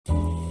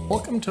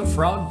Welcome to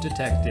Frog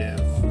Detective.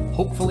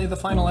 Hopefully the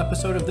final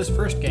episode of this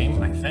first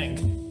game, I think.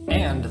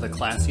 And the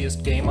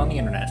classiest game on the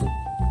internet.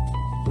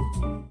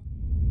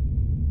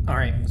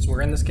 Alright, so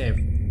we're in this cave.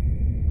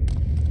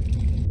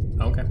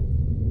 Okay.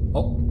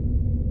 Oh.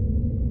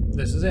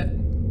 This is it.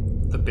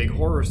 The big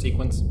horror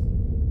sequence.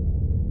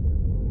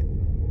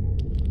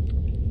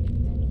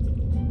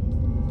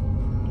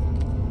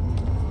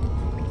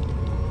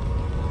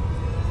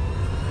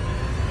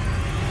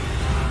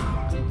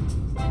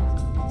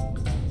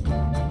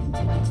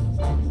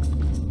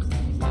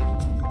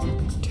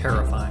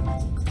 Terrifying.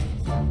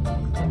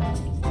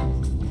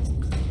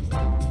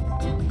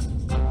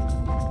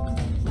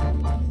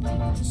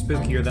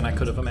 Spookier than I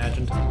could have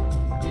imagined.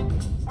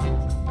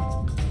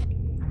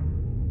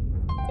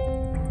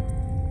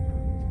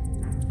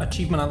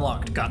 Achievement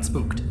unlocked. Got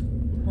spooked.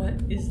 What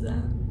is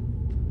that?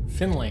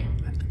 Finley.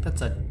 I think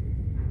that's a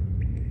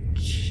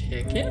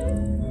chicken?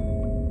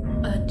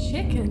 A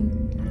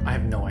chicken? I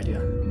have no idea.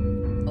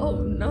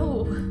 Oh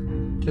no.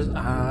 Just,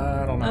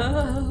 I don't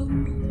know.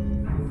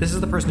 This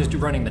is the person who's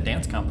running the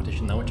dance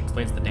competition, though, which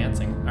explains the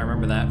dancing. I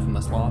remember that from the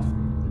sloth.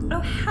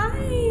 Oh,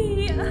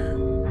 hi!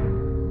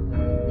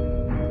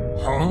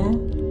 Huh?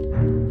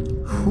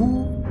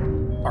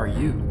 Who are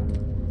you?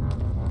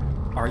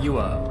 Are you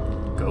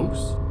a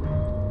ghost?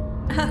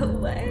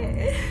 What?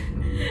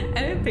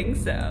 I don't think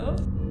so.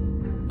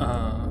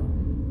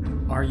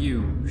 Are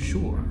you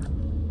sure?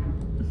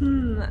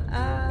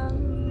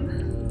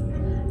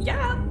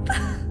 Yeah.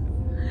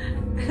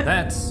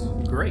 That's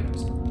great.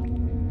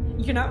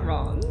 You're not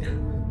wrong.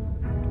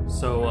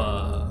 So,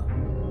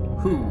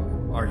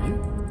 who are you?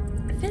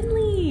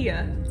 Finley!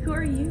 Who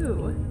are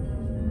you?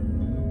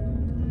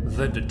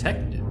 The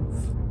detective.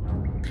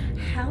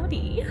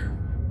 Howdy.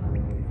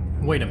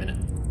 Wait a minute.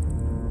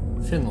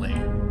 Finley.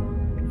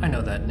 I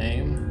know that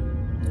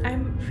name.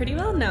 I'm pretty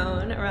well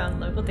known around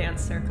local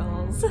dance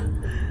circles.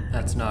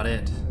 That's not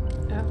it.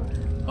 Oh.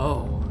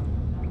 Oh.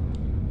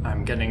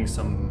 I'm getting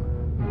some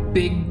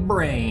big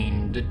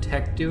brain,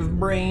 detective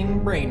brain.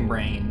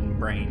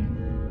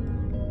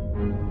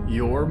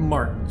 You're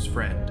Martin's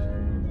friend.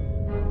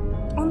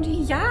 Oh,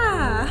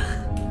 yeah!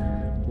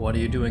 What are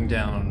you doing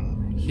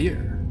down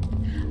here?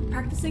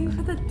 Practicing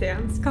for the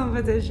dance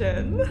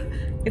competition.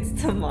 It's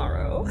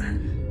tomorrow.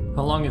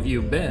 How long have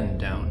you been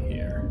down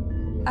here?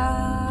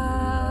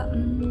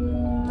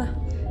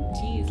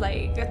 Geez,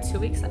 like 2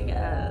 weeks, I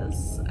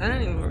guess. I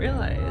didn't even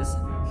realize.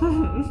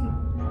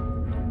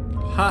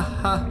 Ha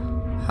ha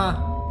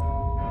ha.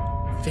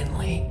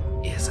 Finley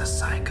is a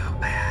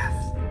psychopath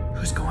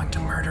who's going to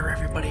murder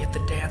everybody at the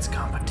dance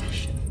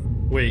competition.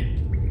 Wait,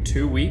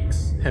 2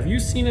 weeks? Have you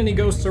seen any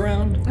ghosts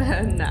around?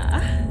 Nah,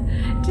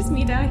 just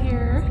me down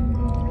here.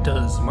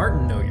 Does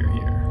Martin know you're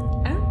here?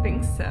 I don't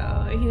think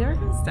so. He never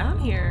comes down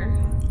here.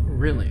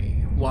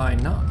 Really? Why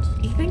not?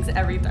 He thinks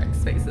every dark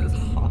space is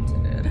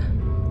haunted.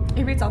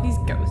 He reads all these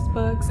ghost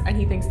books, and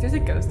he thinks there's a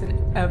ghost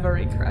in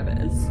every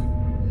crevice.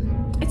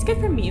 It's good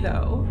for me,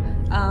 though.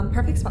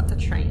 Perfect spot to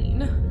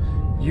train.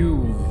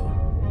 You've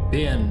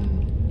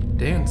been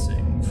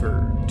dancing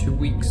for 2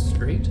 weeks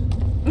straight?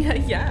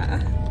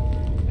 Yeah.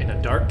 In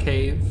a dark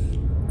cave,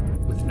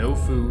 with no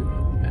food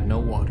and no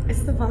water.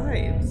 It's the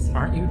vibes.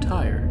 Aren't you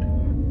tired?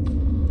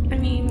 I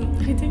mean,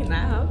 I take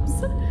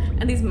naps.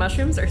 And these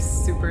mushrooms are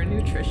super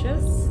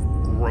nutritious.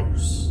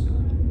 Gross.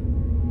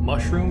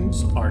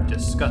 Mushrooms are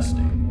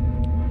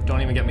disgusting.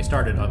 Don't even get me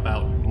started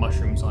about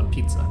mushrooms on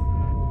pizza.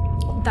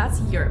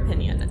 That's your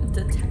opinion,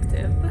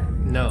 detective.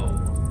 No.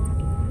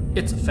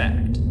 It's a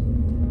fact.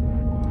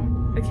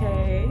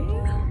 Okay.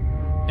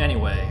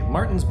 Anyway,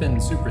 Martin's been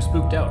super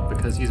spooked out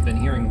because he's been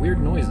hearing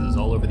weird noises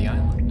all over the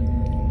island.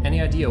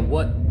 Any idea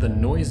what the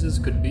noises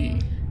could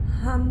be?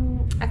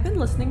 I've been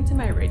listening to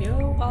my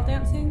radio while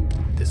dancing.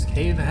 This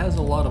cave has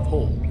a lot of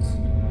holes.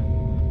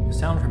 The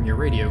sound from your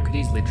radio could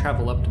easily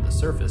travel up to the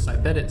surface. I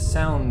bet it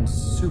sounds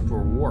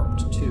super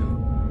warped, too.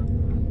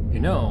 You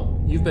know,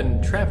 you've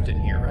been trapped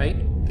in here,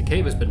 right? The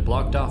cave has been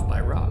blocked off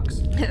by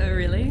rocks.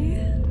 Really?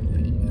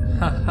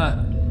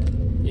 Haha.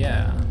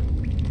 Yeah.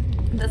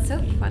 That's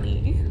so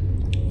funny.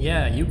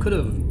 Yeah, you could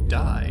have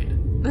died.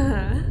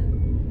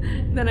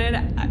 Then I'd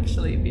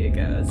actually be a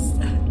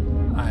ghost.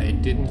 I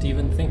didn't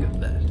even think of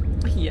that.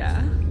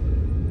 Yeah.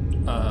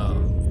 Ha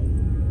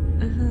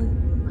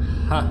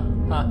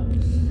ha.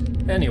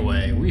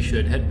 Anyway, we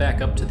should head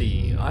back up to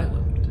the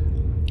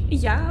island.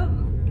 Yeah.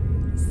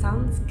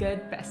 Sounds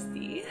good,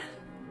 bestie.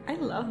 I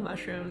love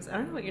mushrooms. I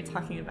don't know what you're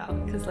talking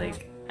about, because,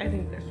 like, I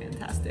think they're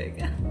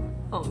fantastic.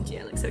 Oh,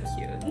 Jan looks so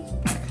cute.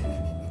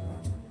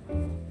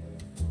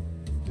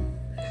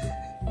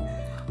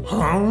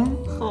 Huh?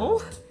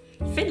 Oh,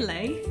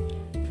 Finley.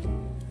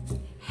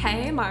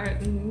 Hey,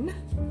 Martin.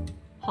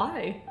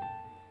 Hi.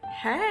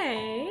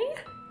 Hey.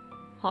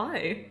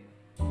 Hi.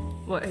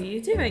 What are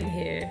you doing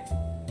here?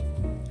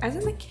 I was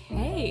in the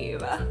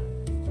cave.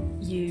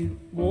 You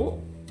what?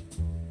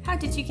 How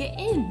did you get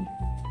in?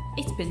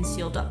 It's been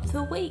sealed up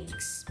for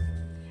weeks.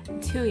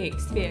 2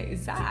 weeks to be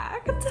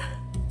exact.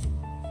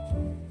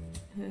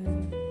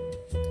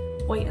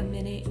 Wait a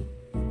minute.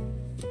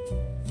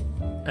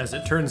 As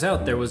it turns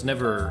out, there was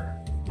never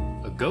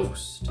a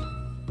ghost.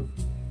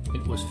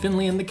 It was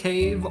Finley in the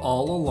cave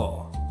all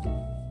along.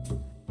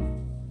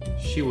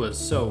 She was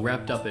so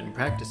wrapped up in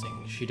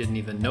practicing, she didn't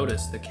even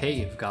notice the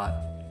cave got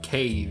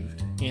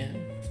caved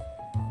in.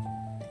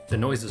 The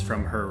noises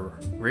from her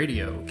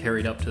radio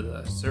carried up to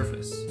the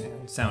surface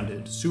and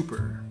sounded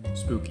super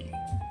spooky.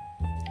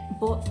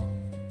 But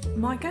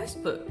my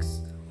ghost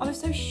books, I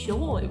was so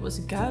sure it was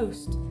a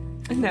ghost.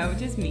 No,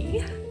 just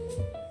me.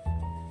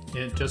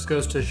 It just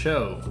goes to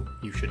show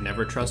you should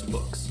never trust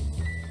books.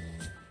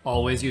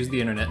 Always use the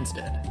internet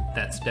instead.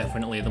 That's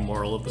definitely the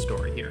moral of the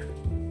story here.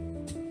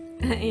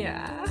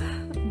 Yeah,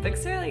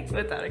 books are, like,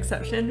 without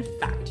exception,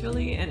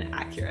 factually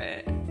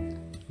inaccurate.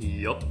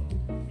 Yup.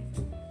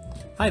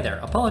 Hi there,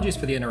 apologies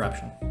for the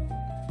interruption.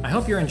 I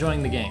hope you're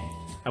enjoying the game.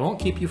 I won't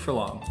keep you for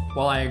long.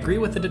 While I agree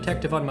with the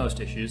detective on most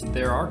issues,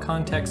 there are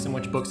contexts in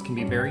which books can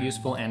be very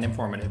useful and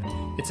informative.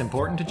 It's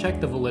important to check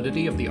the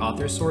validity of the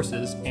author's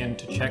sources and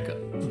to check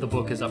the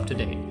book is up to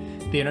date.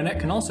 The internet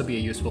can also be a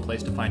useful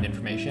place to find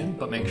information,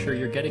 but make sure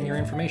you're getting your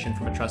information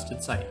from a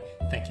trusted site.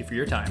 Thank you for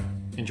your time.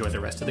 Enjoy the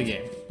rest of the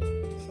game.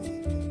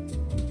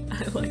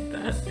 I like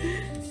that.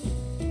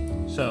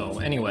 So,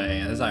 anyway,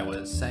 as I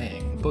was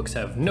saying, books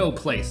have no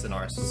place in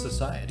our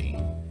society.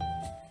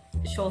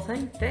 Sure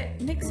thing, that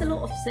makes a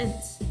lot of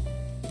sense.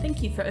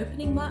 Thank you for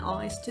opening my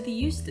eyes to the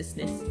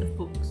uselessness of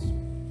books.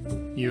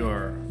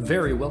 You're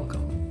very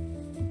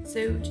welcome.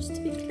 So, just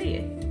to be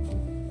clear,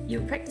 you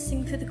were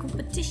practicing for the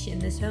competition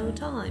this whole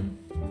time?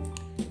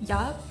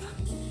 Yup.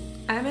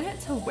 I'm in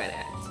it to win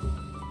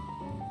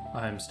it.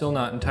 I'm still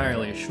not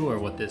entirely sure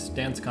what this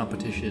dance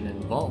competition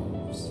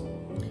involves.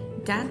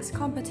 Dance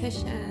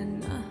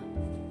competition.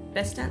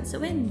 Best dancer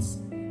wins.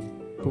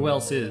 Who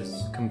else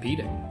is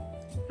competing?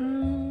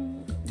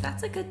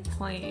 That's a good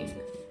point.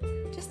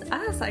 Just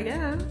us, I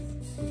guess.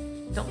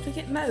 Don't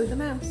forget Mo the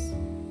mouse.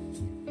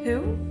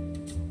 Who?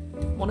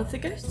 One of the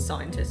ghost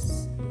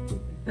scientists.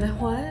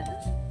 What?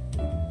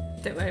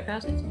 Don't worry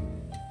about it.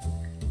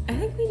 I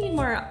think we need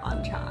more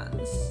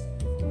enchants.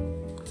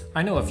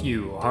 I know a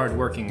few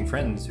hard-working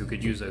friends who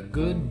could use a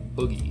good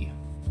boogie,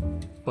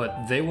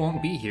 but they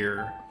won't be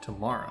here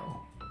tomorrow.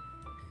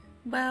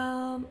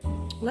 Well,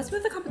 let's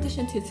move the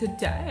competition to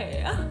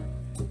today.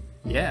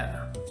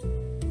 Yeah.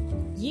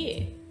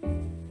 Yeah.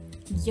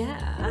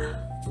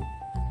 Yeah.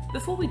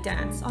 Before we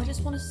dance, I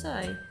just want to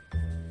say,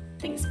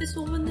 thanks for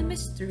solving the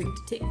mystery,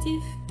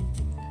 detective.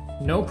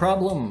 No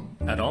problem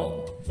at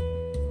all.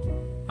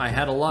 I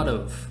had a lot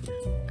of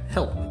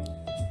help.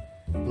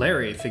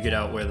 Larry figured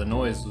out where the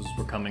noises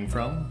were coming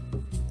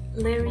from.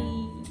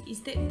 Larry,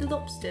 is that the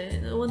lobster,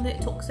 the one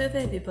that talks over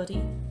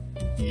everybody?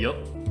 Yup.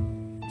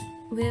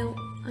 Well,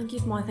 I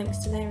give my thanks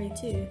to Larry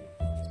too.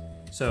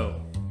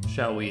 So,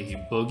 shall we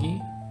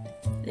boogie?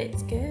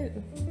 Let's go.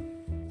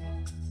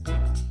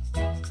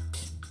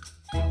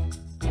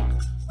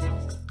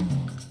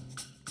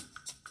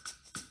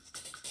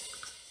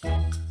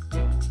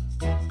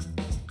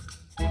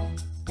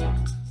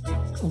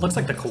 Looks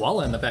like the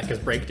koala in the back is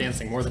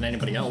breakdancing more than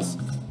anybody else.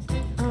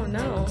 Oh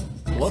no.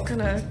 Look. It's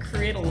gonna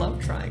create a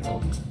love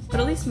triangle.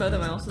 But at least Mo the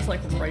Mouse is, like,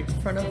 right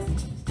in front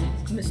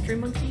of Mystery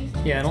Monkey.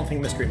 Yeah, I don't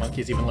think Mystery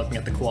Monkey's even looking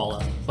at the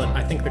koala, but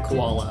I think the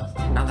koala...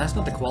 No, that's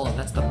not the koala,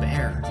 that's the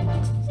bear.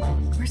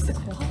 Where's the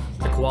koala?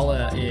 The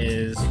koala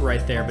is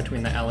right there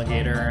between the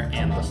alligator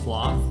and the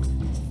sloth.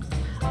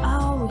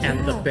 Oh, yeah,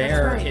 And the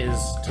bear that's right.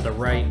 is to the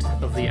right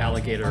of the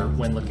alligator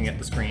when looking at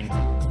the screen.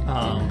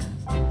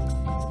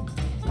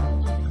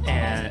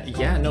 And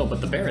yeah, no, but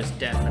the bear is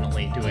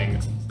definitely doing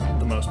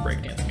the most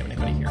breakdancing of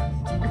anybody here.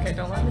 Okay,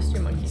 don't let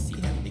Mystery Monkey see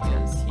him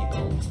because he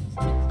will...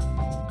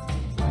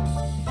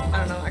 I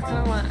don't know,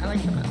 I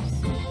like the mouse.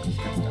 She's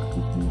got stuff.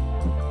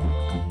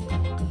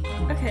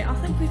 Okay, I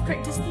think we've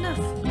practiced enough.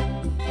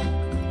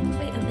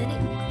 Wait a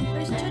minute,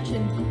 who's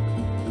judging?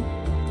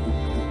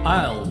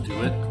 I'll do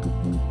it.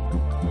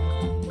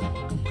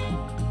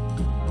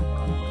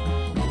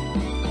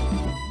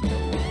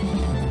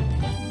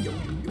 Yo,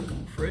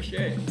 fresh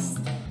eggs.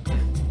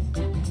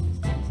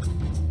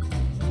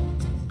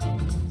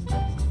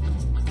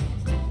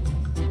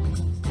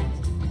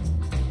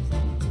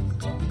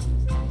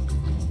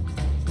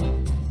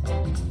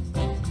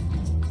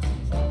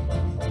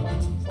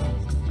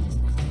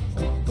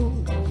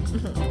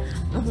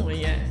 Oh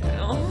yeah.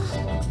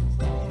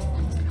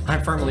 I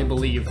firmly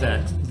believe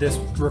that this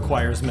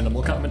requires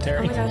minimal Oh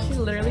commentary. my gosh,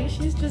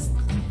 she's just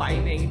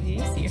vibing. Do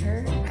you see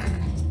her?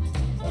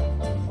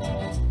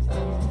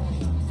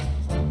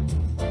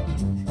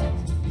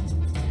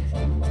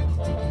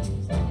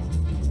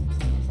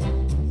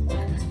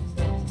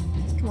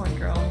 Come on,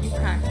 girl. You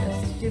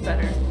practiced. Do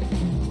better.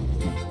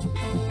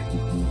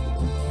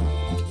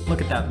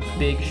 Look at that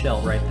big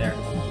shell right there.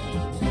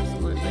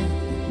 Absolutely.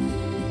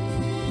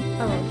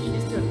 Oh,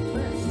 she's doing a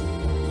twist.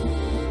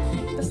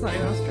 That's not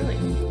even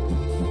Australian.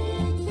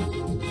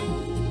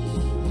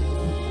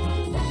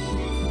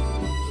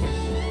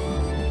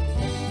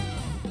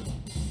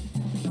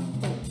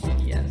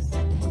 Yes.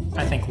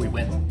 I think we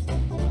win.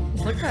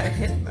 Look at that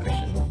hip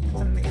motion.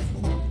 Amazing.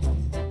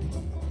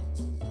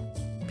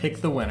 Pick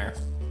the winner.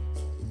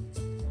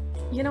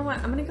 You know what?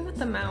 I'm gonna go with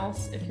the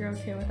mouse if you're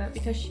okay with that,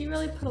 because she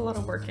really put a lot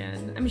of work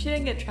in. I mean, she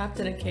didn't get trapped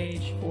in a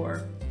cage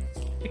or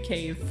a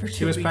cave for 2 weeks.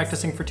 She was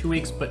practicing for 2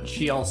 weeks, but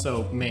she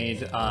also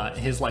made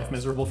his life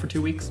miserable for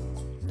 2 weeks.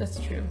 That's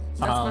true.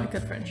 That's not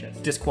good friendship.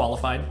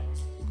 Disqualified.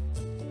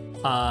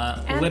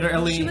 And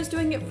literally. she was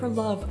doing it for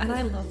love, and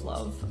I love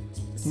love.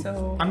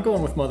 So I'm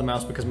going with Mother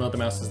Mouse because Mother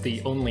Mouse is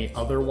the only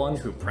other one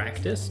who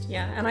practiced.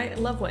 yeah, and I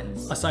love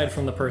wins. Aside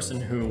from the person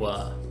who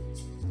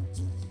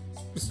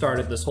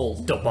started this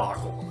whole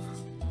debacle.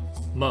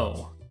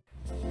 Mo.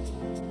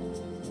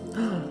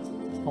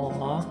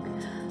 Aww.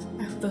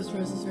 I hope those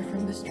roses are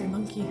from Mystery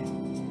Monkey.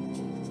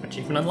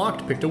 Achievement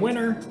unlocked. Picked a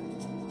winner.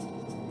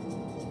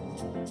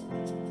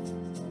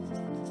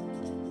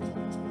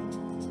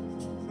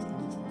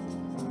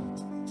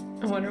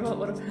 I wonder what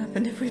would have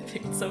happened if we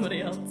picked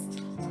somebody else.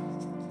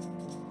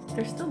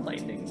 There's still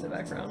lightning in the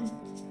background.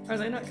 Are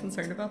they not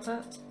concerned about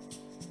that?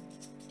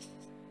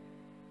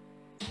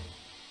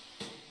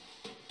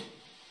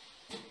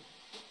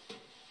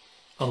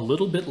 A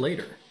little bit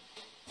later.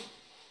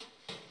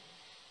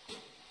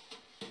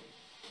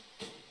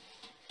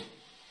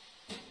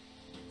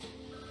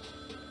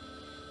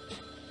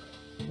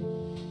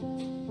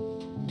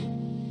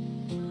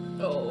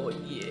 Oh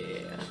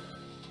yeah.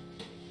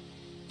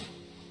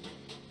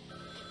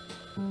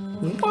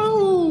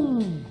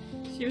 Whoa!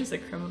 She was a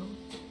criminal.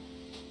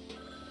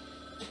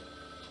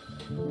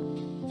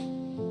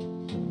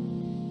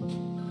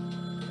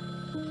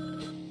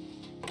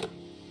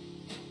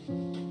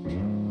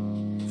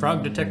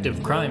 Frog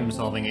Detective Crime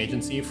Solving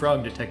Agency,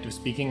 Frog Detective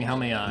speaking, how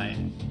may I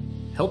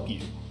help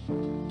you?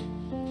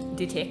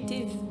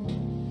 Detective?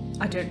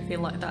 I don't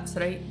feel like that's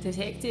right.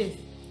 Detective.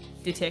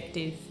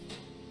 Detective.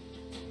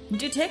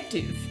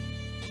 Detective.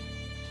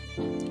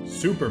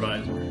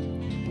 Supervisor.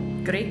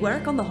 Great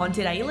work on the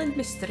Haunted Island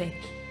mystery.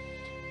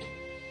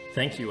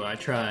 Thank you, I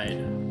tried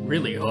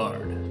really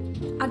hard.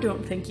 I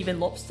don't think even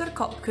Lobster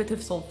Cop could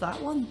have solved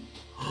that one.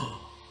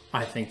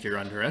 I think you're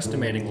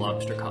underestimating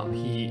Lobster Cop.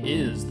 He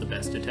is the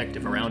best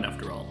detective around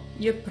after all.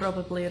 You're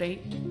probably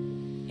right.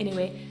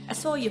 Anyway, I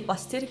saw you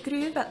busted a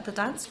groove at the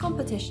dance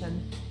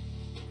competition.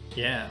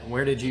 Yeah,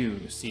 where did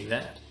you see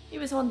that? It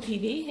was on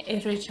TV,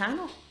 every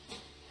channel.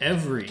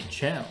 Every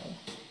channel.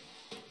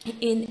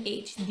 In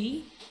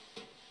HD.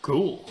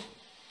 Cool.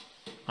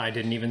 I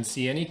didn't even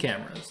see any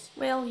cameras.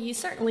 Well, you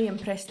certainly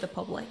impressed the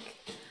public.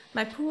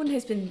 My phone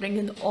has been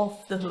ringing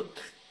off the hook.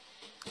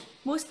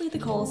 Mostly the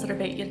calls are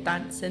about your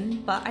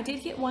dancing, but I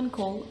did get one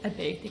call about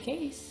the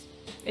case.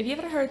 Have you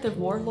ever heard of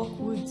Warlock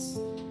Woods?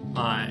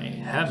 I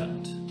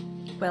haven't.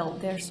 Well,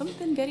 there's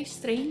something very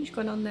strange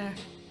going on there.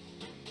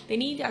 They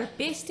need our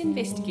best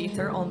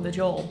investigator on the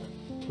job.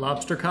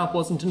 Lobster Cop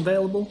wasn't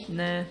available?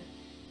 Nah.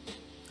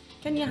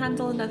 Can you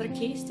handle another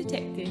case,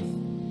 detective?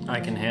 I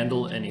can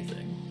handle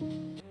anything.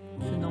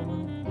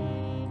 Phenomenal.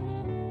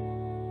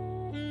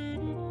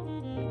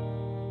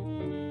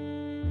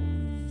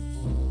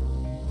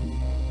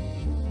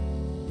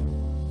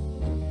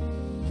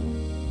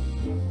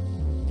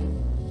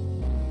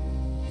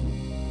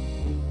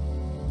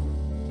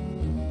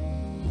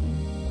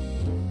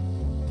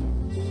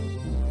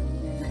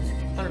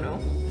 I don't know.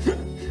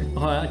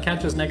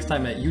 Catch us next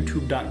time at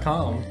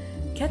youtube.com.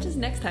 Catch us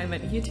next time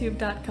at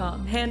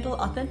youtube.com. Handle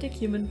authentic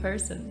human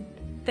person.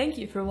 Thank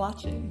you for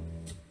watching.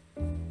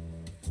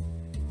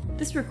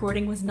 This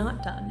recording was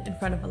not done in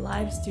front of a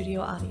live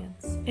studio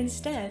audience.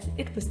 Instead,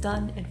 it was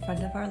done in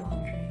front of our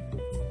laundry.